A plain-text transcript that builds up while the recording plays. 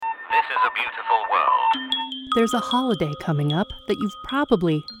This is a beautiful world. There's a holiday coming up that you've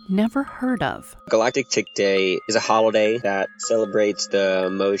probably never heard of. Galactic Tick Day is a holiday that celebrates the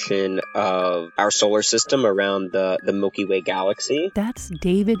motion of our solar system around the Milky Way galaxy. That's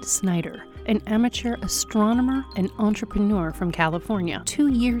David Snyder, an amateur astronomer and entrepreneur from California. 2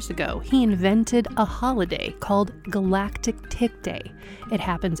 years ago, he invented a holiday called Galactic Tick Day. It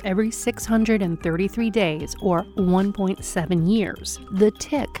happens every 633 days, or 1.7 years. The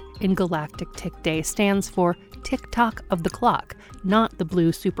tick in Galactic Tick Day stands for tick-tock of the clock, not the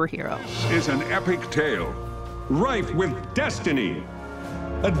blue superhero. Is an epic tale, rife with destiny,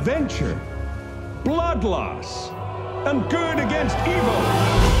 adventure, blood loss, and good against evil.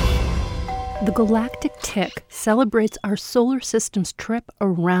 The Galactic Tick celebrates our solar system's trip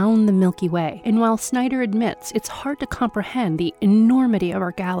around the Milky Way. And while Snyder admits it's hard to comprehend the enormity of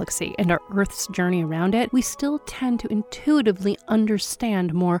our galaxy and our Earth's journey around it, we still tend to intuitively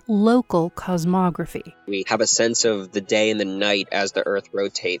understand more local cosmography. We have a sense of the day and the night as the Earth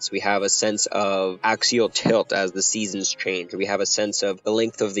rotates. We have a sense of axial tilt as the seasons change. We have a sense of the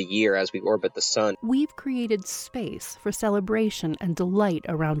length of the year as we orbit the sun. We've created space for celebration and delight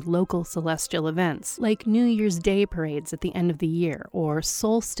around local celestial events, like New Year's Day parades at the end of the year or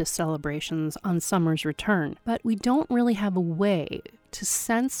solstice celebrations on summer's return. But we don't really have a way to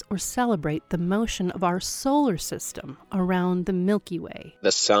sense or celebrate the motion of our solar system around the Milky Way.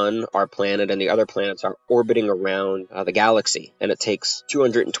 The sun, our planet, and the other planets are orbiting around the galaxy, and it takes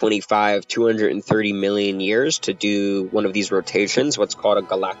 230 million years to do one of these rotations, what's called a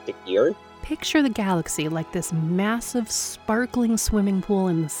galactic year. Picture the galaxy like this massive, sparkling swimming pool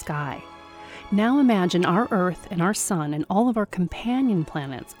in the sky. Now imagine our Earth and our Sun and all of our companion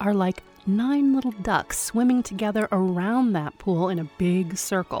planets are like 9 little ducks swimming together around that pool in a big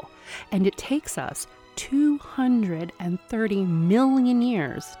circle. And it takes us 230 million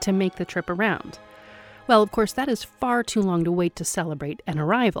years to make the trip around. Well, of course, that is far too long to wait to celebrate an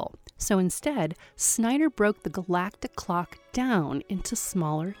arrival. So instead, Snyder broke the galactic clock down into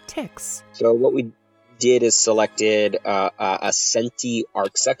smaller ticks. So what we did is selected a centi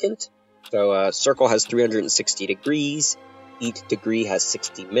arcsecond. So a circle has 360 degrees. Each degree has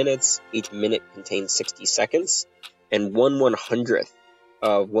 60 minutes. Each minute contains 60 seconds. And 1/100th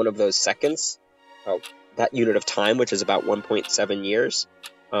of one of those seconds, that unit of time, which is about 1.7 years,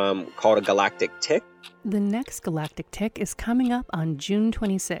 called a galactic tick. The next galactic tick is coming up on June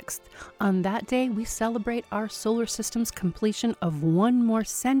 26th. On that day, we celebrate our solar system's completion of one more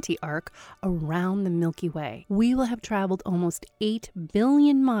centi arc around the Milky Way. We will have traveled almost 8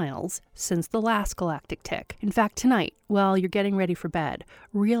 billion miles since the last galactic tick. In fact, tonight, while you're getting ready for bed,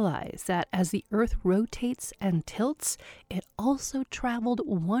 realize that as the Earth rotates and tilts, it also traveled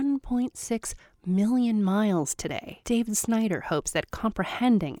 1.6 million miles today. David Snyder hopes that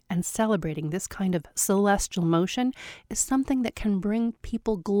comprehending and celebrating this kind of celestial motion is something that can bring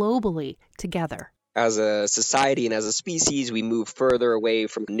people globally together. As a society and as a species, we move further away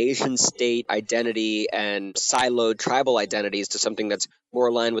from nation-state identity and siloed tribal identities to something that's more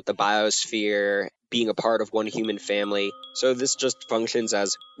aligned with the biosphere, being a part of one human family. So this just functions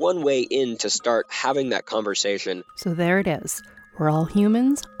as one way in to start having that conversation. So there it is. We're all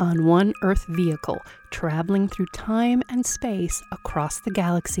humans on one Earth vehicle, traveling through time and space across the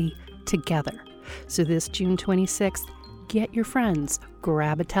galaxy together. So this June 26th, get your friends,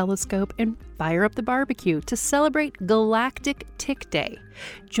 grab a telescope, and fire up the barbecue to celebrate Galactic Tick Day.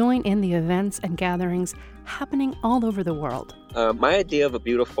 Join in the events and gatherings happening all over the world. My idea of a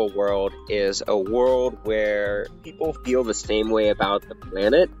beautiful world is a world where people feel the same way about the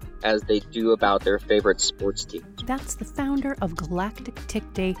planet as they do about their favorite sports team. That's the founder of Galactic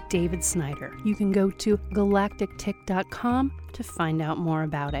Tick Day, David Snyder. You can go to galactictick.com to find out more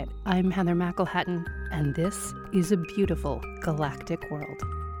about it. I'm Heather McElhatton, and this is a beautiful galactic world.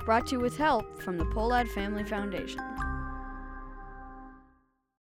 Brought to you with help from the Pohlad Family Foundation.